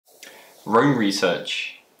Roam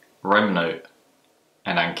Research, RemNote,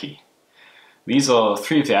 and Anki. These are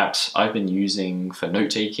three of the apps I've been using for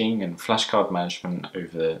note-taking and flashcard management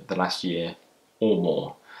over the last year or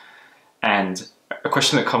more. And a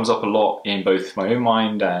question that comes up a lot in both my own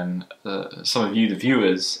mind and some of you, the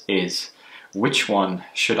viewers, is which one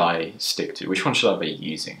should I stick to? Which one should I be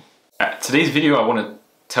using? Today's video I want to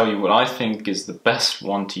tell you what I think is the best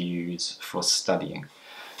one to use for studying.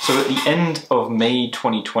 So at the end of May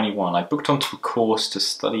 2021, I booked onto a course to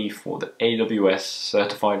study for the AWS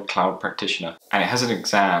Certified Cloud Practitioner, and it has an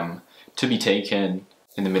exam to be taken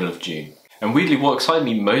in the middle of June. And weirdly, what excited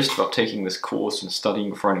me most about taking this course and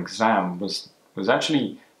studying for an exam was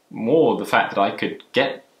actually more the fact that I could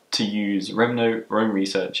get to use RemNote, Roam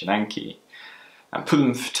Research, and Anki and put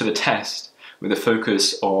them to the test with a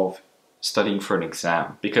focus of studying for an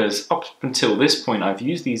exam, because up until this point I've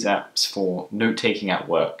used these apps for note-taking at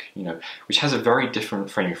work, which has a very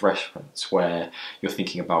different frame of reference where you're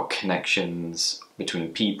thinking about connections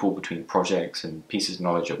between people, between projects and pieces of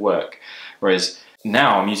knowledge at work. Whereas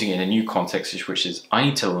now I'm using it in a new context, which is I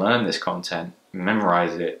need to learn this content,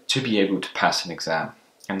 memorize it to be able to pass an exam.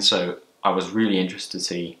 And so I was really interested to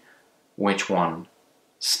see which one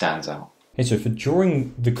stands out. Okay, so for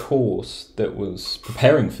during the course that was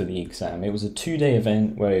preparing for the exam, it was a 2-day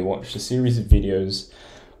event where I watched a series of videos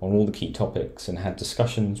on all the key topics and had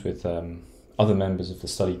discussions with other members of the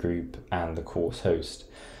study group and the course host.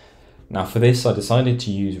 Now for this I decided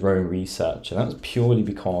to use Roam Research, and that was purely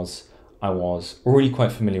because I was already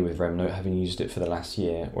quite familiar with RemNote, having used it for the last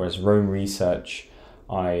year, whereas Roam Research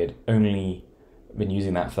I had only been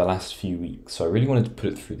using that for the last few weeks. So I really wanted to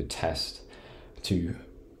put it through the test to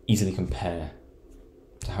easily compare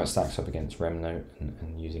to how it stacks up against RemNote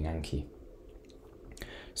and using Anki.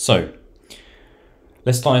 So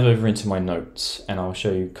let's dive over into my notes and I'll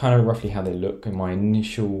show you kind of roughly how they look and my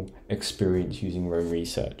initial experience using Roam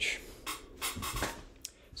Research.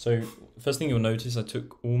 So first thing you'll notice, I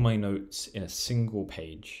took all my notes in a single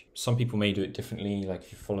page. Some people may do it differently, like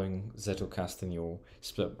if you're following Zettelkasten, and you'll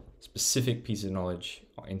split specific piece of knowledge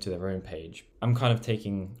into their own page. I'm kind of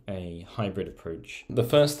taking a hybrid approach. The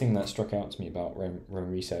first thing that struck out to me about Roam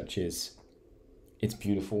Research is it's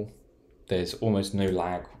beautiful. There's almost no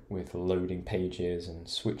lag with loading pages and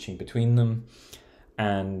switching between them,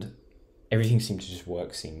 and everything seemed to just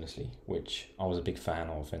work seamlessly, which I was a big fan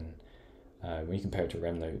of. And when you compare it to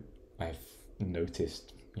RemNote, I've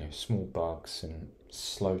noticed small bugs and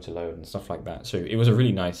slow to load and stuff like that. So it was a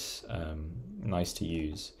really nice to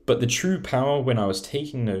use. But the true power when I was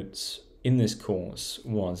taking notes in this course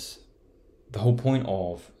was the whole point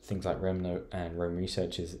of things like RemNote and Roam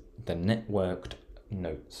Research is the networked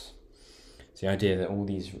notes. It's the idea that all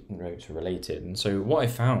these notes are related. And so what I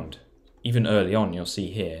found, even early on, you'll see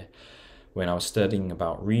here, when I was studying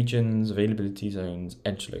about regions, availability zones,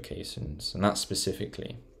 edge locations, and that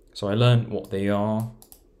specifically. So I learned what they are,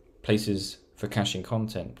 places for caching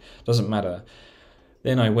content, doesn't matter.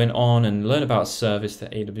 Then I went on and learned about a service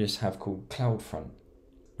that AWS have called CloudFront.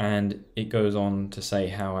 And it goes on to say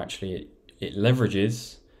how actually it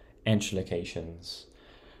leverages edge locations.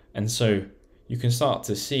 And so you can start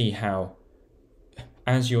to see how,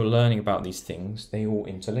 as you're learning about these things, they all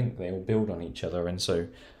interlink, they all build on each other. And so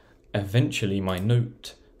eventually my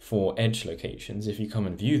note for edge locations, if you come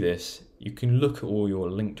and view this, you can look at all your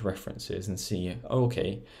linked references and see, oh,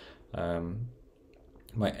 okay,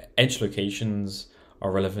 my edge locations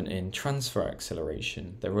are relevant in transfer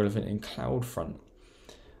acceleration, they're relevant in CloudFront.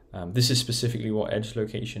 This is specifically what edge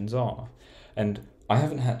locations are. And I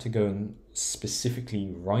haven't had to go and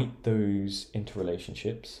specifically write those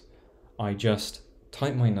interrelationships. I just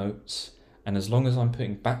type my notes, and as long as I'm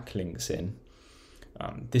putting backlinks in,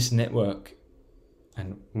 this network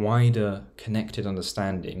and wider connected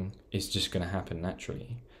understanding is just going to happen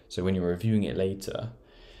naturally. So when you're reviewing it later,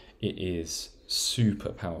 it is super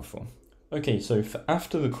powerful. Okay, so for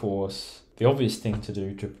after the course, the obvious thing to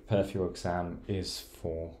do to prepare for your exam is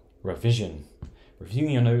for revision.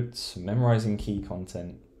 Reviewing your notes, memorizing key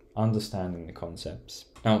content, understanding the concepts.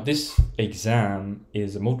 Now, this exam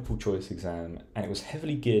is a multiple choice exam, and it was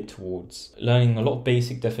heavily geared towards learning a lot of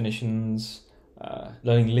basic definitions,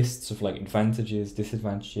 learning lists of advantages,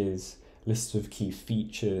 disadvantages, lists of key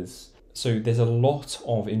features. So there's a lot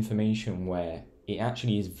of information where it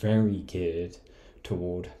actually is very geared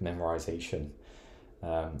toward memorization.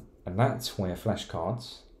 And that's where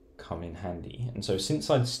flashcards come in handy. And so since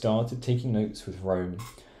I'd started taking notes with Roam,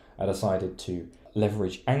 I decided to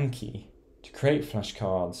leverage Anki to create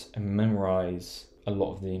flashcards and memorize a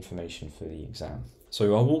lot of the information for the exam.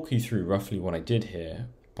 So I'll walk you through roughly what I did here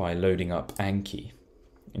by loading up Anki.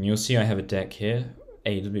 And you'll see I have a deck here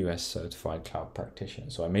AWS Certified Cloud Practitioner.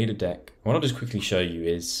 So I made a deck. What I'll just quickly show you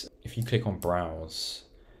is if you click on Browse,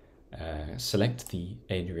 select the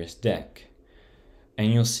AWS deck,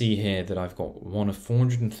 and you'll see here that I've got one of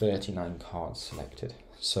 439 cards selected.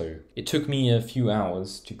 So it took me a few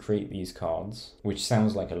hours to create these cards, which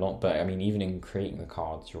sounds like a lot, but I mean, even in creating the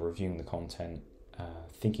cards, you're reviewing the content,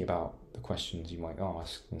 thinking about the questions you might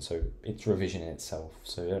ask, and so it's revision in itself,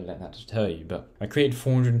 so don't let that deter you. But I created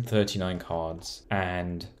 439 cards,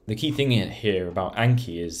 and the key thing here about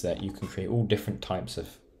Anki is that you can create all different types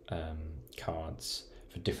of cards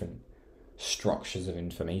for different structures of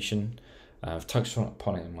information. I've touched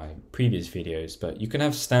upon it in my previous videos, but you can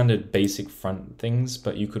have standard basic front things,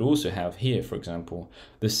 but you could also have here, for example,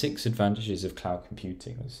 the 6 advantages of cloud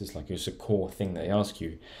computing. This is like it's a core thing they ask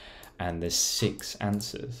you, and there's 6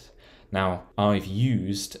 answers. Now, I've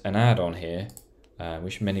used an add-on here,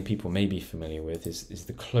 which many people may be familiar with, is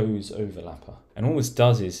the Cloze overlapper. And all this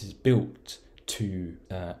does is built to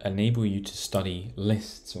enable you to study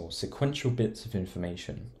lists or sequential bits of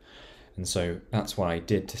information. And so that's what I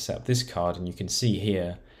did to set up this card, and you can see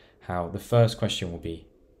here how the first question will be,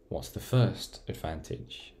 what's the first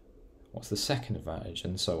advantage? What's the second advantage?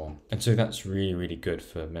 And so on. And so that's really, really good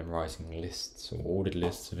for memorizing lists or ordered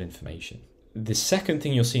lists of information. The second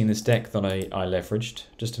thing you'll see in this deck that I leveraged,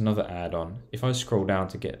 just another add-on, if I scroll down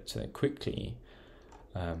to get to it quickly,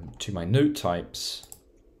 to my note types,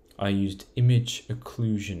 I used image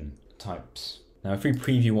occlusion types. Now if we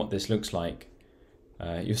preview what this looks like,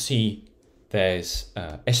 you'll see there's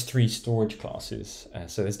S3 storage classes.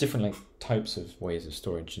 So there's different types of ways of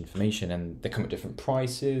storage information, and they come at different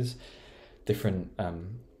prices, different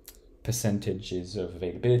percentages of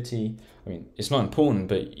availability. I mean, it's not important,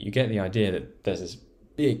 but you get the idea that there's this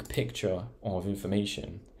big picture of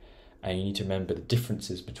information, and you need to remember the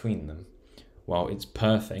differences between them. Well, it's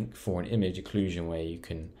perfect for an image occlusion where you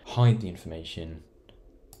can hide the information,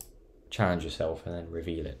 challenge yourself, and then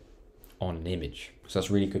reveal it on an image. So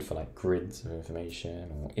that's really good for like grids of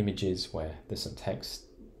information or images where there's some text.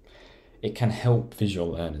 It can help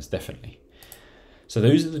visual learners, definitely. So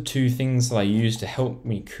those are the 2 things that I used to help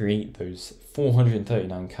me create those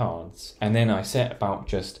 439 cards. And then I set about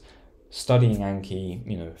just studying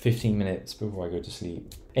Anki, 15 minutes before I go to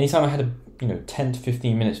sleep. Anytime I had 10 to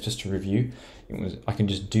 15 minutes just to review, I can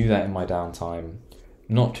just do that in my downtime,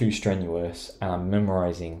 not too strenuous, and I'm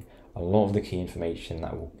memorizing a lot of the key information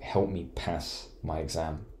that will help me pass my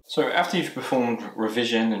exam. So after you've performed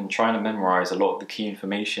revision and trying to memorize a lot of the key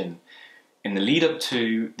information, in the lead up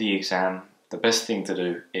to the exam, the best thing to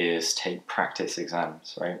do is take practice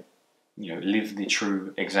exams, right? Live the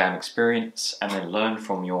true exam experience and then learn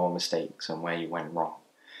from your mistakes and where you went wrong.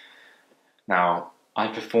 Now, I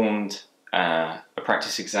performed a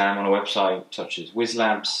practice exam on a website such as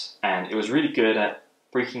WizLabs, and it was really good at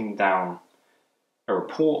breaking down a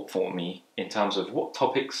report for me in terms of what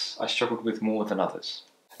topics I struggled with more than others.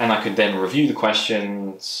 And I could then review the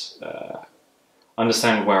questions,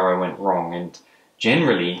 understand where I went wrong, and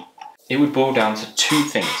generally it would boil down to 2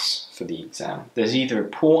 things for the exam. There's either a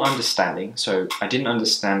poor understanding, so I didn't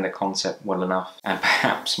understand the concept well enough, and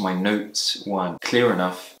perhaps my notes weren't clear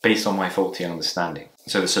enough based on my faulty understanding.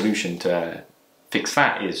 So the solution to fix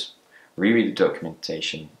that is reread the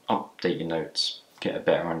documentation, update your notes, get a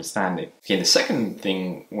better understanding. Okay, the second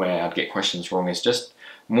thing where I'd get questions wrong is just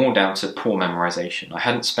more down to poor memorization. I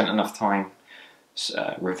hadn't spent enough time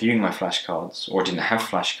reviewing my flashcards, or didn't have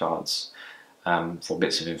flashcards for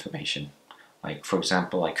bits of information. Like, for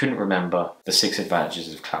example, I couldn't remember the 6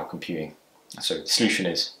 advantages of cloud computing. So the solution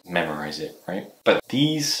is memorize it, right? But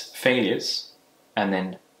these failures, and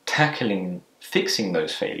then fixing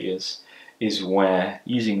those failures, is where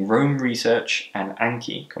using Roam research and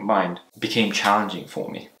Anki combined became challenging for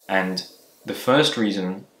me. And the first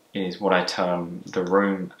reason is what I term the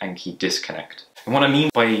Roam-Anki disconnect. And what I mean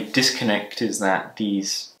by disconnect is that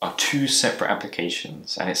these are 2 separate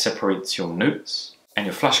applications, and it separates your notes and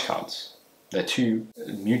your flashcards. They're 2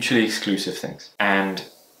 mutually exclusive things. And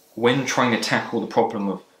when trying to tackle the problem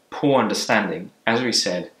of poor understanding, as we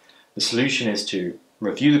said, the solution is to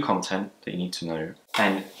review the content that you need to know,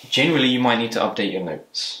 and generally you might need to update your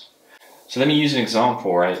notes. So let me use an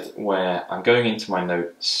example, right, where I'm going into my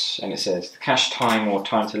notes and it says the cache time or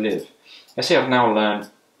time to live. Let's say I've now learned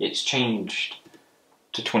it's changed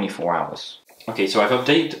to 24 hours. Okay, so I've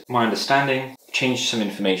updated my understanding, changed some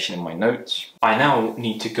information in my notes. I now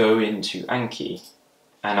need to go into Anki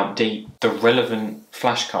and update the relevant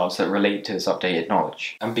flashcards that relate to this updated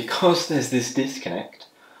knowledge. And because there's this disconnect,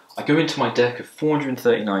 I go into my deck of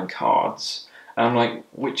 439 cards and I'm like,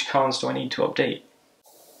 which cards do I need to update?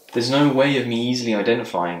 There's no way of me easily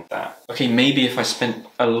identifying that. Okay, maybe if I spent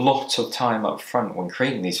a lot of time up front when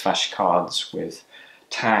creating these flashcards with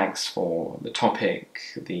tags for the topic,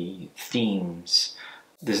 the themes,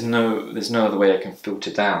 there's no other way I can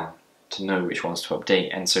filter down to know which ones to update.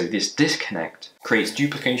 And so this disconnect creates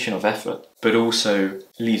duplication of effort, but also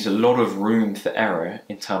leaves a lot of room for error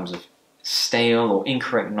in terms of stale or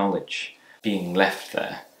incorrect knowledge being left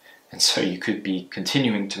there. And so you could be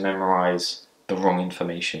continuing to memorize the wrong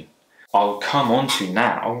information. I'll come on to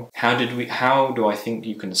now, how do I think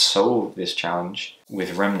you can solve this challenge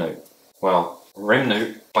with RemNote? Well,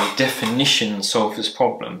 RemNote by definition solves this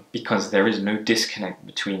problem because there is no disconnect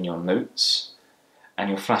between your notes and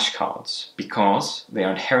your flashcards, because they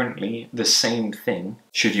are inherently the same thing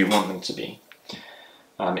should you want them to be.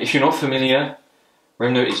 If you're not familiar,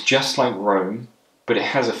 RemNote is just like Roam, but it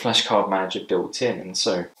has a flashcard manager built in. And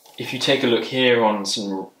so if you take a look here on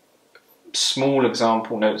some small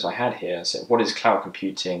example notes I had here, so what is cloud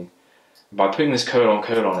computing? By putting this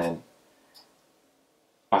colon in,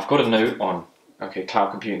 I've got a note on, okay,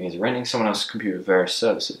 cloud computing is renting someone else's computer with various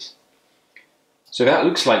services. So that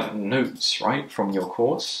looks like notes, right, from your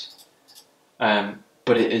course.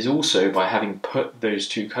 But it is also, by having put those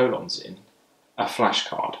two colons in, a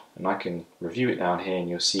flashcard. And I can review it down here and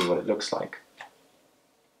you'll see what it looks like.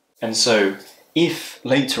 And so if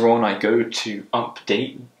later on I go to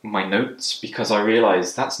update my notes because I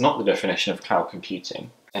realize that's not the definition of cloud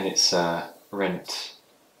computing, and it's rent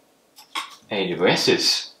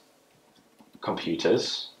AWS's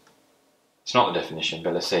computers, it's not the definition,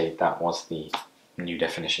 but let's say that was the new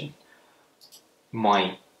definition.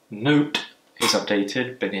 My note is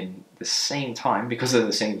updated, but in the same time, because they're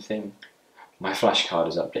the same thing, my flashcard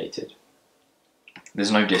is updated.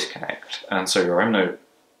 There's no disconnect, and so your RemNote,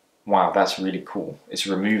 wow, that's really cool. It's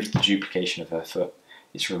removed the duplication of effort.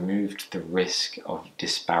 It's removed the risk of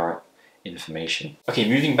disparate information. Okay,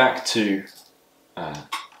 moving back to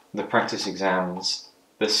the practice exams,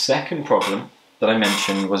 the second problem that I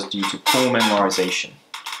mentioned was due to poor memorization.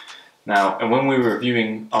 Now, and when we were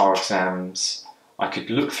reviewing our exams, I could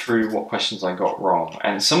look through what questions I got wrong,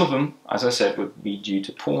 and some of them, as I said, would be due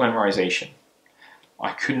to poor memorization.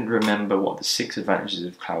 I couldn't remember what the 6 advantages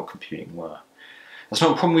of cloud computing were. That's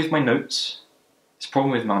not a problem with my notes, it's a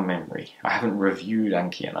problem with my memory. I haven't reviewed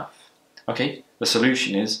Anki enough. Okay, the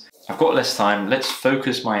solution is, I've got less time, let's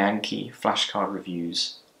focus my Anki flashcard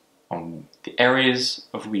reviews on the areas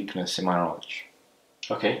of weakness in my knowledge.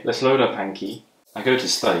 Okay, let's load up Anki. I go to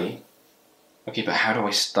study. Okay, but how do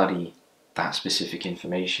I study that specific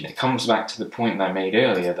information? It comes back to the point that I made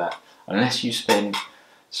earlier, that unless you spend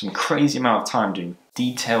some crazy amount of time doing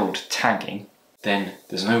detailed tagging, then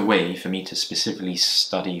there's no way for me to specifically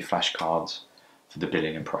study flashcards for the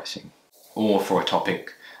billing and pricing, or for a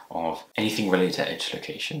topic of anything related to edge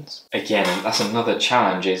locations. Again, and that's another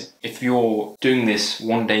challenge, is if you're doing this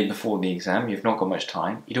one day before the exam, you've not got much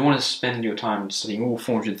time, you don't want to spend your time studying all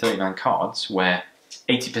 439 cards, where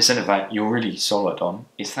 80% of that you're really solid on.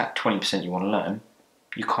 It's that 20% you want to learn.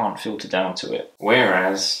 You can't filter down to it.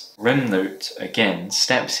 Whereas RemNote, again,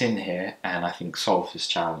 steps in here and I think solves this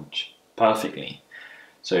challenge perfectly.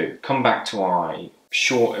 So come back to our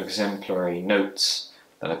short exemplary notes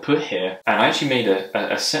that I put here, and I actually made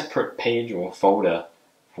a separate page or folder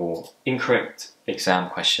for incorrect exam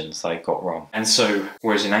questions that I got wrong. And so,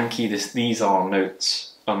 whereas in Anki these are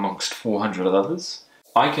notes amongst 400 others,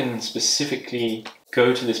 I can specifically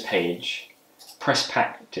go to this page, press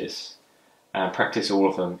practice, and practice all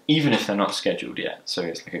of them, even if they're not scheduled yet. So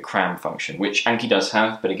it's like a cram function, which Anki does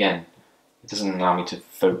have, but again, it doesn't allow me to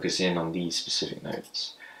focus in on these specific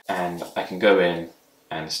notes. And I can go in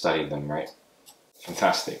and study them, right?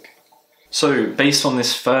 Fantastic. So based on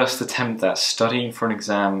this first attempt at studying for an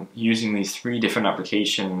exam using these 3 different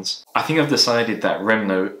applications, I think I've decided that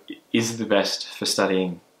RemNote is the best for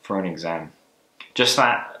studying for an exam. Just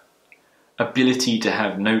that ability to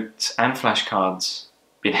have notes and flashcards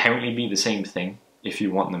inherently be the same thing if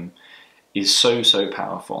you want them is so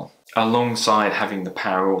powerful, alongside having the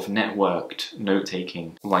power of networked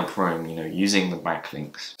note-taking like Roam, using the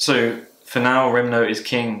backlinks. So for now, RemNote is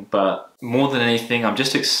king, but more than anything, I'm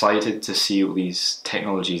just excited to see all these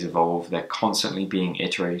technologies evolve. They're constantly being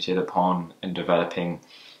iterated upon and developing,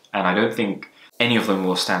 and I don't think any of them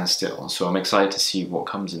will stand still. So I'm excited to see what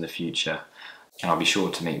comes in the future, and I'll be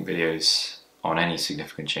sure to make videos on any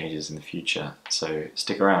significant changes in the future. So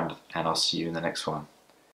stick around, and I'll see you in the next one.